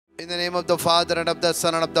In the name of the Father and of the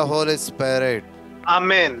Son and of the Holy Spirit.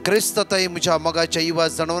 Amen. Kristataई मुझ्या मगाच्या युवा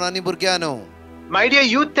जणवनानी भुरग्यानो. My dear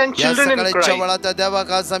youth and children in Christ, वळात देवा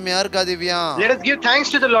कासा मी अर्घा दिव्या. let us give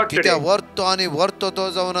thanks to the Lord today. कित्या वर्तो आणि वर्तो तो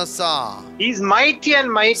जाऊन असा. He is mighty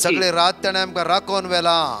and mighty. सगळे रात त्याने आमका राखून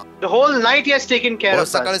वेला. The whole night He has taken care of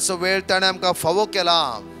us. सकाळचो वेळ त्याने आमका फावो केला.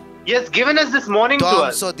 He has given us this morning to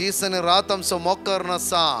us. तो दिस आणि रात आमचो मोक्कर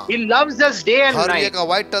नसा. He loves us day and her night. एका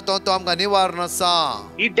वाईट तो आमका निवार नसा.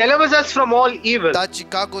 He delivers us from all evil. ताची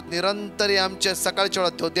काकूत निरंतर आमचे सकाळच्या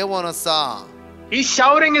वेळा तो देवो नसा. He is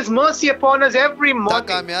showering His mercy upon us every morning.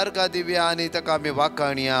 ताका आमी अर्घा दिव्या आणि ताका आमी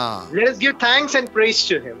वाखाणया. Let us give thanks and praise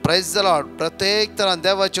to Him. Praise the Lord. प्रत्येक तरान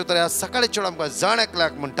देवाचे उतर सकाळच्या वेळा आमका जाणेक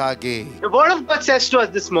लाग म्हणटा गे. The word of God says to us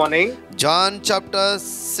this morning, John chapter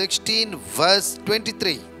 16 verse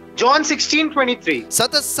 23. John 16:23.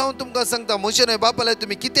 सतत सांगून तुमका सांगता म्हजे न्हय बापाले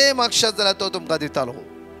तुम्ही कितें मागशात जाल्यार तो तुमका दितालो.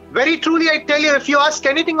 Very truly I tell you, if you ask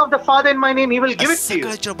anything of the Father in my name, He will give it to you.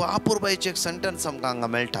 सकाळच्या अपूर्वायचे एक सेंटेन्स आमका हांगा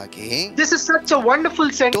मेळटा की This is such a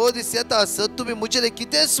wonderful sentence. तो दीस येता आसत तुम्ही म्हजे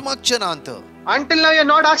कितेंच मागचे नात. Until now you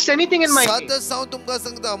have not asked anything in my name. सतत सांगून तुमका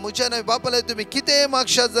सांगता म्हजे न्हय बापाले तुम्ही कितें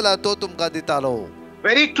मागशात जाल्यार तो तुमका दितालो.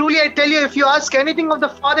 Very truly I tell you, if you ask anything of the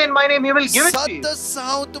Father in my name, He will give it to you. सतत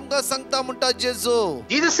सांगून तुमका सांगता म्हणटा जेजू.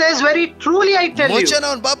 Jesus says, very truly I tell you, म्हजे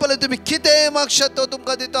नांवान बापाले तुम्ही कितें मागशात तो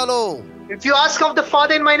तुमका दितालो. if you ask of the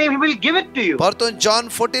Father in my name, He will give it to you. परतून जॉन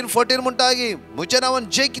 14:14 म्हणटा की म्हजे नांवान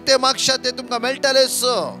जे कितें मागशात ते तुमका मेळटलेच.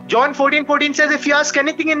 John 14:14 says, if you ask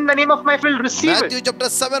anything in the name of my Father, receive Matthew it. chapter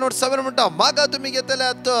 7:7 म्हणटा मागा तुम्ही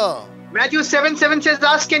घेतल्यात. Matthew 7:7 says,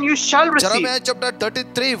 ask and you shall receive. Jeremiah chapter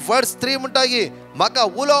 33 verse 3 म्हणटा की माका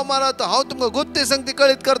उलो मारत हांव तुमका गुप्त संगती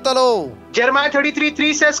कळीत करतलो. Jeremiah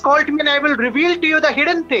 33:3 says, call to me and I will reveal to you the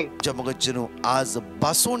hidden thing. जमगजनो आज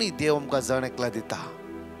बासोणी देव आमका जाणेकला दिता.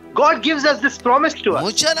 God gives us this promise to us.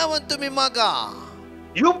 म्हज्या नांवान तुम्ही मागा.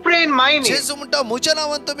 You pray in my name. जेजू म्हणटा म्हज्या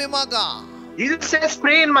नांवान तुम्ही मागा. Jesus says,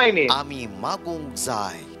 pray in my name. आमी मागूंक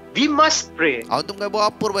जाय. We must pray. हांव तुमका बो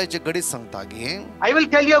अपूर्वायचे घडीत सांगता की I will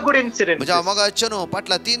tell you a good incident. म्हज्या मगाच्यानो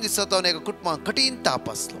फाटल्या 3 दिसांत एका कुटुंबाक कठीण ताप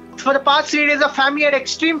आसलो. For the past 3 days, a family had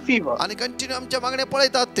extreme fever. आणि कंटिन्यू आमच्या मागण्या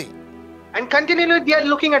पळयतात ते. And continually they are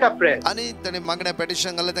looking at our prayers. आणि ताणे मागण्या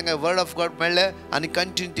पेटिशन घाले तांकां वर्ड ऑफ गॉड मेळ्ळे आणि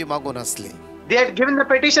कंटिन्यू ती मागून असली. They had given the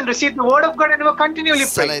petition, received the word of God, and were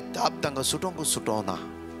continually सगळे praying. ताप तांकां सुटोना.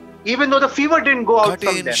 Even though the fever didn't go out from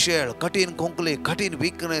कठीण them. शेळ, कठीण खोंकले, कठीण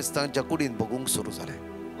वीकनेस तांच्या कुडीन भोगूंक सुरू जाले.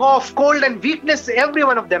 Cough, cold, and weakness, every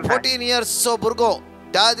one of them had. 14 years चो भुरगो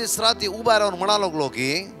त्या दीस राती उबा रावन म्हणा लागलो की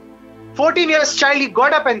 14 years child, he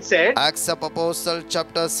got up and said, Acts of Apostle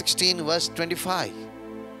chapter 16 verse 25.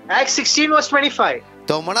 Acts 16 verse 25.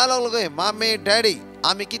 तो म्हणा लागलो की मामे डॅडी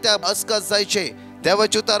आम्ही कित्याक अस्कत जायचे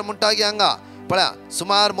देवाचे उतार म्हणटा की हांगा पळया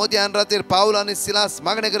सुमार मोदयान रातीर पाऊल आणि सिलास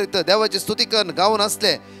मागणे करीत देवाची स्तुती करून गावन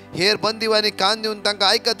असले हेर बंदिवानी कान दिवन तांकां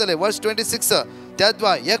आयकतले. वर्स 26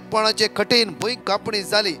 त्याद्वा एकपणाचे कठीण भुंय कापणी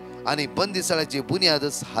जाली आणि बंदिशाळ्याची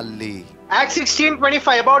बुनियादच हाल्ली. Acts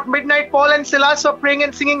 16:25. About midnight, Paul and Silas were praying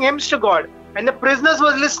and singing hymns to God, and the prisoners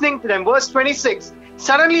were listening to them. Verse 26.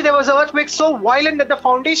 Suddenly there was an earthquake so violent that the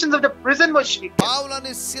foundations of the prison were shaken. पाऊल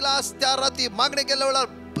आणि Silas त्या राती मागणे केल्या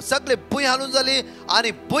वेळार सगळे भुंय हालून जाली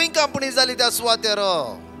आणि भुंय कापणी जाली त्या सुवातेर.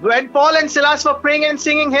 When Paul and Silas were praying and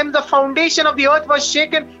singing hymns, the foundation of the earth was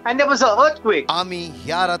shaken and there was an earthquake. आम्ही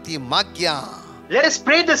ह्या राती माग्या. Let us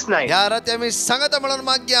pray this night. ह्या राती आम्ही सांगता म्हणून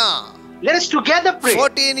माग्या. Let us together pray.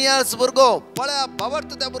 14 years भुरगो पळया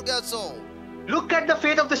भावार्थ त्या भुरग्याचो. Look at the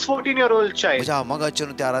faith of this 14-year-old child. म्हज्या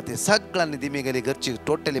मगाच्यान त्या राती सगळ्यांनी दिमी गेली घरची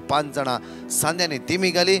टोटली 5 जाणां सांद्यांनी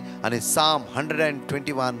दिमी गेली आणि साम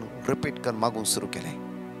 121 रिपीट करून मागूंक सुरू केले.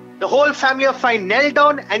 The whole family of 5 knelt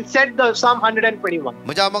down and said the Psalm 121.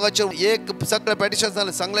 म्हज्या मगाच्यान एक सगळे पेटिशन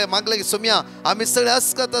जालें सांगले मागले की सोम्या आमी सगळे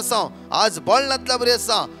अस्कत आसा आज बोळनातल्या बरी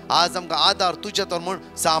आसा आज आमकां आधार तुजेतो म्हूण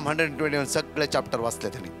साम 121 सगळे चॅप्टर वाचले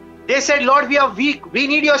तांणी. They said, Lord, we are weak. We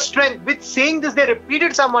need your strength. With saying this, they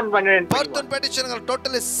repeated Psalm 121. परतून पेटिशन घाल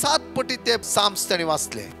टोटली 7 पटी ते साम्स तांणी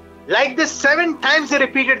वाचले. Like this, 7 times they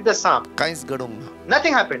repeated the Psalm. कांयच घडूंक ना.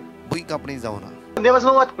 Nothing happened. भुंय कापणी जावना. There was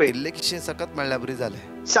no earthquake. इल्लेशें सकत मेळ्ळ्या बरी जालें.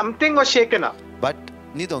 Something was shaken up. But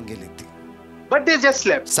न्हिदोंक गेली ती. But they just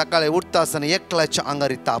slept. सकाळी उठता आसतना एकल्याच्या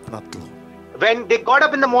आंगारी ताप नातलो. When they got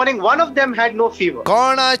up in the morning, one of them had no fever.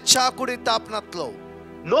 कोणाच्या कुडी ताप नातलो.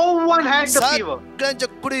 No one had the fever. सगळ्यांच्या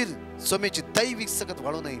कुडीर सोमेची दैविक सकत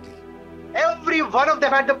वाळून oily. Every one of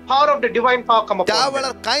them had the power of the divine power come upon त्या them.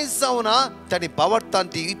 वेळार कांयच जावना तांणी भावार्थान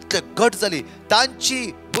ती इतले घट जाली तांची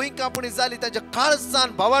भुंय कापणी जाली तांच्या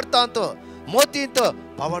काळजान भावार्थांत मोतींत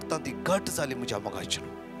भावार्थान ती घट जाली म्हज्या मगाच्यान.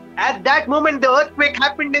 At that moment, the earthquake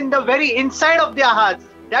happened in the very inside of their hearts.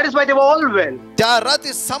 That is why they were all well. त्या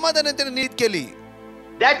राती समाधानाने न्हीद केली.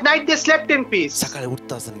 That night they slept in peace. सकाळी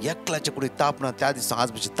उठता असताना एकल्याच्या कुठे तापना त्या दिवशी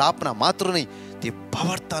आज म्हणजे तापना मात्र नाही ते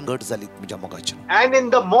भावार्थान घट झाली तुझ्या मगाची. And in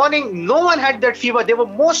the morning, no one had that fever. They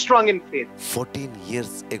were more strong in faith. 14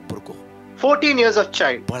 years एक बुरको. 14 years of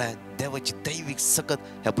child. बळ्या देवाची दैविक सकत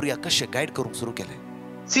ह्या बुरग्या कशे गाईड करून सुरू केले.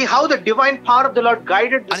 See how the divine power of the Lord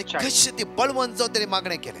guided this आणि child. कशे ते बळवंत जाऊन त्याने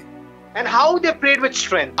मागणे केले. And how they prayed with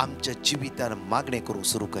strength. आमच्या जीवितान मागणे करून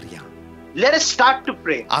सुरू करूया. Let us start to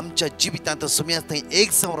pray. आमच्या जीवितांत सुम्यास नाही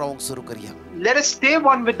एक संग राहून सुरू करूया. Let us stay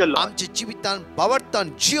one with the Lord. आमच्या जीवितान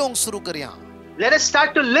भावार्थान जियोंग सुरू करूया. Let us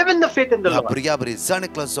start to live in the faith in the Lord. बुरग्या बरी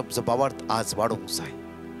जाणकला जो भावार्थ आज वाढवून जाय.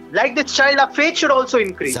 Like this child, our faith should also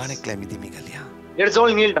increase. जाणकला me दिमी घालया. Let us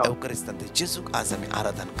all kneel down. एवकरिस्तांत जेजूक आज आम्ही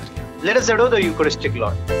आराधना करूया. Let us adore the Eucharistic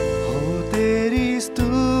Lord. हो तेरी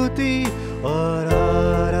स्तुति और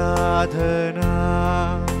आराधना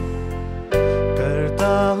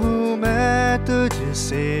करता हूँ मैं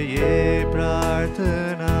तुझसे ये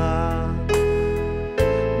प्रार्थना,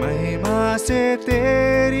 महिमा से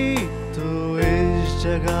तेरी तू इस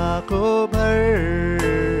जगह को भर,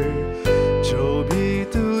 जो भी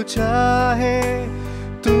तू चाहे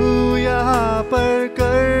तू यहाँ पर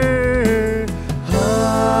कर.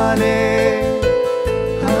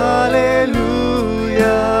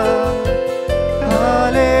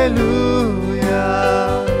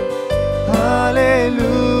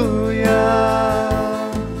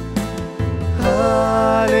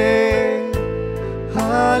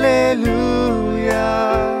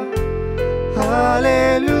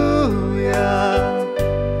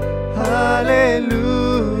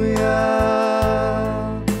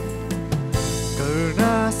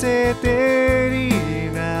 तेरी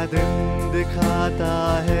मैं दिन दिखाता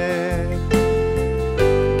है,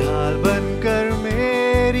 ढाल बनकर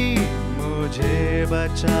मेरी मुझे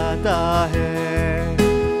बचाता है.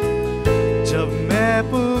 जब मैं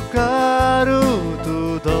पुकारूं तू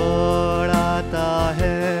दौड़ाता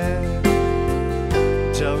है,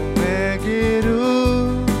 जब मैं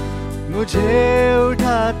गिरूं मुझे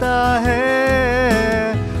उठाता है.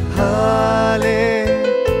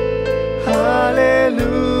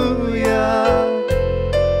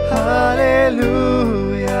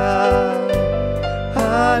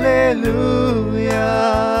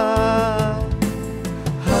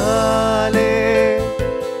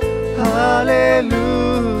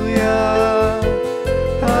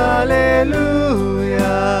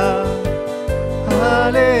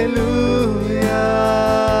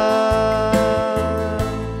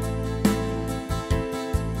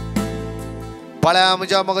 बाळ्या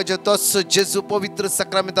म्हज्या मगाचे तोच जेजू पवित्र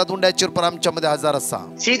सक्रमेंतात उंड्याचेर पर आमच्या मध्ये हजर आसा.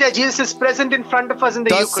 See that Jesus is present in front of us in the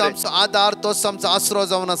तोच Eucharist. आमचो आधार तोच आमचो आसरो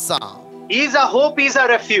जावन आसा. He is our hope, He is our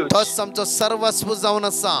refuge. तोच आमचो सर्वस्व जावन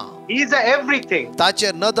आसा. He is our everything.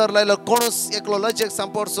 ताचेर नदर लायलो कोणूच एकलो लजेक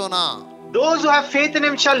सांपडचो ना. Those who have faith in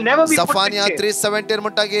Him shall never be put to सफानिया shame. 3:17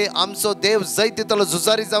 म्हणटा की आमचो देव जैतितलो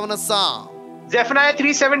झुजारी जावन आसा. Zephaniah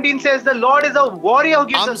 3:17 says the Lord is a warrior who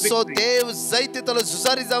gives us आमचो victory. देव जैतितलो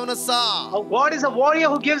झुजारी जावन आसा. Our God is a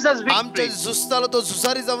warrior who gives us आमचे victory. झुजतालो तो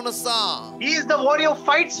झुजारी जावन आसा. He is the warrior who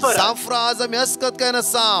fights for us. सांफ्रा आज आमी हसकत काय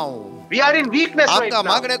NASA. We are in weakness right आमकां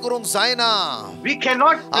now. मागणे करूंक जायना. We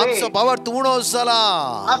cannot आमचो pray. भावार्थ उणो जाला.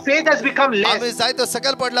 Our faith has become आमी less. जायतो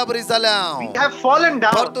सकयल पडला बरी जाल्या. We have fallen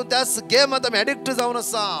down. परतून त्याच गेमात आमी एडिक्ट जावन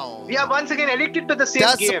आसा. We are once again addicted to the same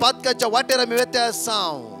त्याच game. पातकाच्या वाटेर आमी वेते आसा.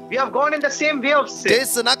 We have gone in the same way of sin.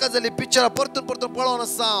 तेच नाका जाली पिक्चर परतून परतून पळोवन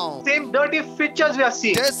आसा. Same dirty pictures we are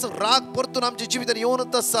seeing. तेच राग परतून आमच्या जिवितान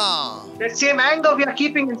येवनच आसा. That same anger we are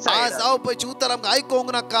keeping inside आज us. हांव पयची उतर आमकां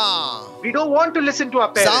आयकोंक नाका. We don't want to listen to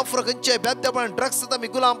our parents. Jafar खंयचे बेबदेपण ड्रग्स आमी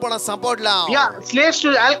गुलामपणा सांपडला. We are slaves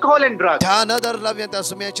to alcohol and drugs. त्या नदर लावया त्या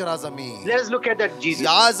सुम्याचेर आज आमी. Let us look at that Jesus.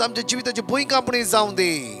 आज आमच्या जिविताची भुंयकांपणी जावं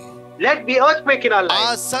दी. Let be earthquake in our lives.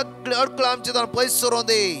 आज सगळे अडकळ आमचे तान पयस सरों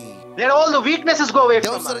दी. Let all the weaknesses go away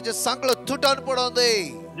from us. देवसराचे सांकळ तुटून पडों दी.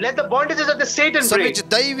 Let the bondages of the Satan break. सगळ्याची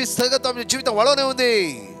दैवी सगत आमच्या जिवितान वाळोवन येवं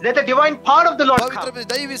दी. Let the divine power of the Lord come. पवित्र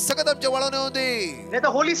दैवी सगत आमच्या वाळोवन येवं दी. Let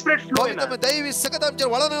the Holy Spirit flow in पवित्र us. दैवी सगत आमच्या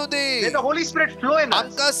वाळोवन येवं दी. Let the Holy Spirit flow in us.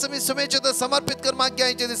 आमकां समी सुमेचे समर्पित कर मागया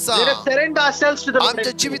आयचे दिसा. Let us surrender ourselves to the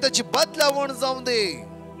आमच्या Lord. जिविताची बदलावण जावं दी.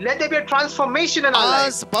 Let there be a transformation in our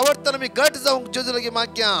lives. आज पावरतन आमी घट जावंक जेजू लागी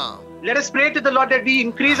मागया. Let us pray to the Lord that we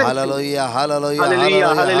increase in faith. Hallelujah hallelujah Hallelujah,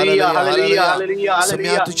 hallelujah, hallelujah, hallelujah. hallelujah,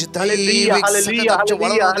 Sumya hallelujah. तुझी Hallelujah, दैविक hallelujah, सकत आमच्या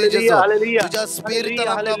hallelujah, वाळोवन दी जेजू. hallelujah. तुझ्या स्पिरिटान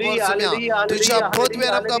Hallelujah, आमकां भर hallelujah, सुम्या. hallelujah, तुझ्या hallelujah,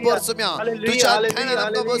 पृथ्वीर आमकां भर hallelujah, सुम्या. hallelujah, तुझ्या hallelujah, ध्यानान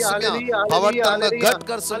आमकां भर hallelujah, सुम्या. hallelujah, पावरतन आमकां hallelujah, घट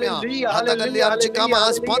कर सुम्या. hallelujah, हाताखाली आमची hallelujah, कामां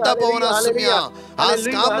आज hallelujah, पांता पावना hallelujah, सुम्या. आज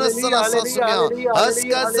hallelujah, काम नसताना आसा hallelujah, सुम्या. hallelujah, आज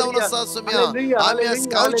काज जावन hallelujah, आसा सुम्या. hallelujah, आमी आज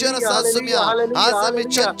hallelujah, गांवचेर आसा hallelujah, सुम्या. hallelujah, आज आमी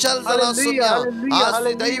hallelujah, चंचल जाला hallelujah, सुम्या. hallelujah, आज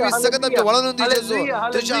ती दैवी hallelujah, सकत आमच्या वाळोवन दी जेजू.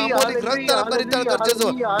 hallelujah, तुझ्या hallelujah, अमोद पवित्र रक्त आमकां नितळ कर जेजू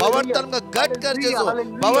बावटता आमकां घट कर जेजू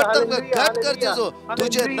बावटता आमकां घट कर जेजू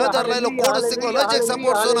तुजे नदर लायलो कोण सिकलो लजेक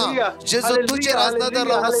सपोर्ट सोना जेजू तुजे राज नदर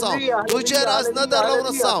लावन आसा तुजे राज नदर लावन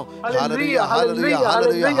आसा hallelujah hallelujah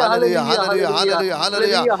hallelujah hallelujah hallelujah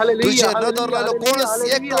hallelujah hallelujah तुजे नदर लायलो कोण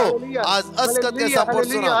एकलो आज अस्कत के सपोर्ट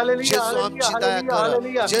सोना जेजू आमची दया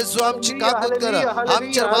कर जेजू आमची काकूत कर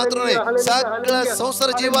आमच्या मात्र नाही सगळ्या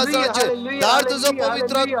संसार जीवाचे दार तुझो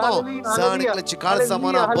पवित्र आत्मा जाणकल्याची काळजा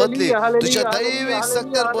मना बदली तुझ्या दैविक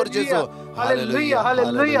सत्तर पर जेजू हालेलुया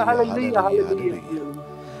हालेलुया हालेलुया हालेलुया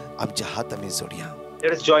आमच्या हात आम्ही जोडूया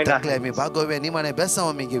Let us join our तकले आम्ही भागोव्या निमाणे बेसाव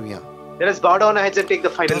आम्ही घेऊया Let us bow down our heads and take the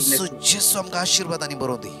final तसो blessing. जेजू आमकां आशीर्वादांनी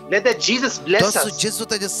भरून दी Let that Jesus bless तसो us. जेजू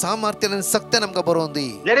ताजे सामर्थ्यान आनी सक्त्यान आमकां भरून दी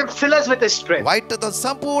Let him fill us with his strength. वाईटांतून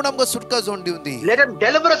संपूर्ण आमकां सुटका जोडून दिवन दी Let him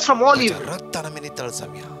deliver us from all तुझ्या evil. रक्तान आमी नितळ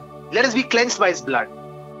जावया Let us be cleansed by his blood.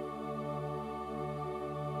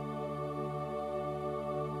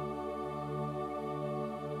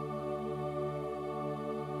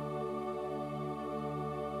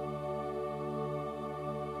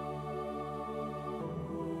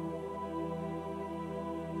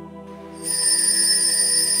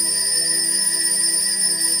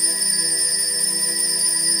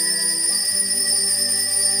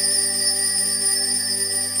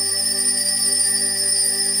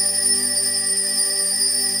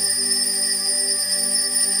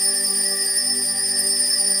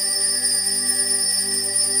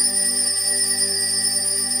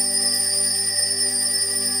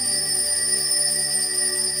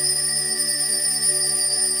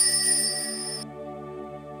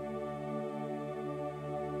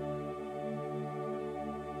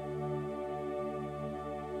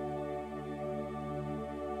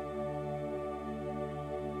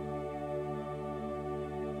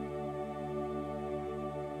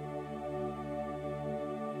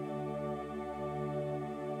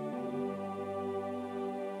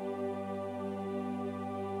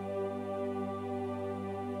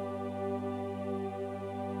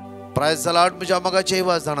 Price the Lord म्हज्या मोगाच्या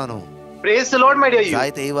इवाज जाणानो Praise the Lord, my dear youth.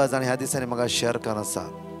 जायते इवाज जाण ह्या दिसांनी म्हाका शेअर करन आसा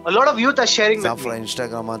A lot of youth are sharing with जाफळा me.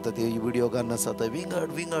 इंस्टाग्रामांत ते व्हिडिओ घालून आसात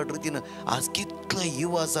विंगड रितीन आज कितले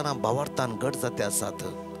युवा जाणां भावार्थान घट जाते आसात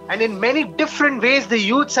And in many different ways, the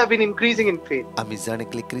youths have been increasing in faith. आमी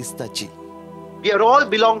जाणकली क्रिस्ताची We are all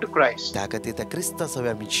belong to Christ. त्या खातीर त्या क्रिस्ता सवे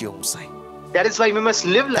आमी जियोंक जाय That is why we must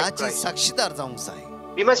live like ताची Christ. साक्षीदार जावंक जाय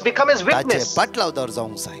We must become his ताचे witness. पाटलावदार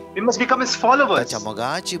जावंक जाय We must become his followers. ताच्या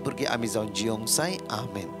मोगाची भुरगीं आमी जावन जियोंक जाय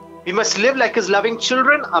आमेन We must live like his loving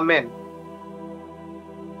children. Amen.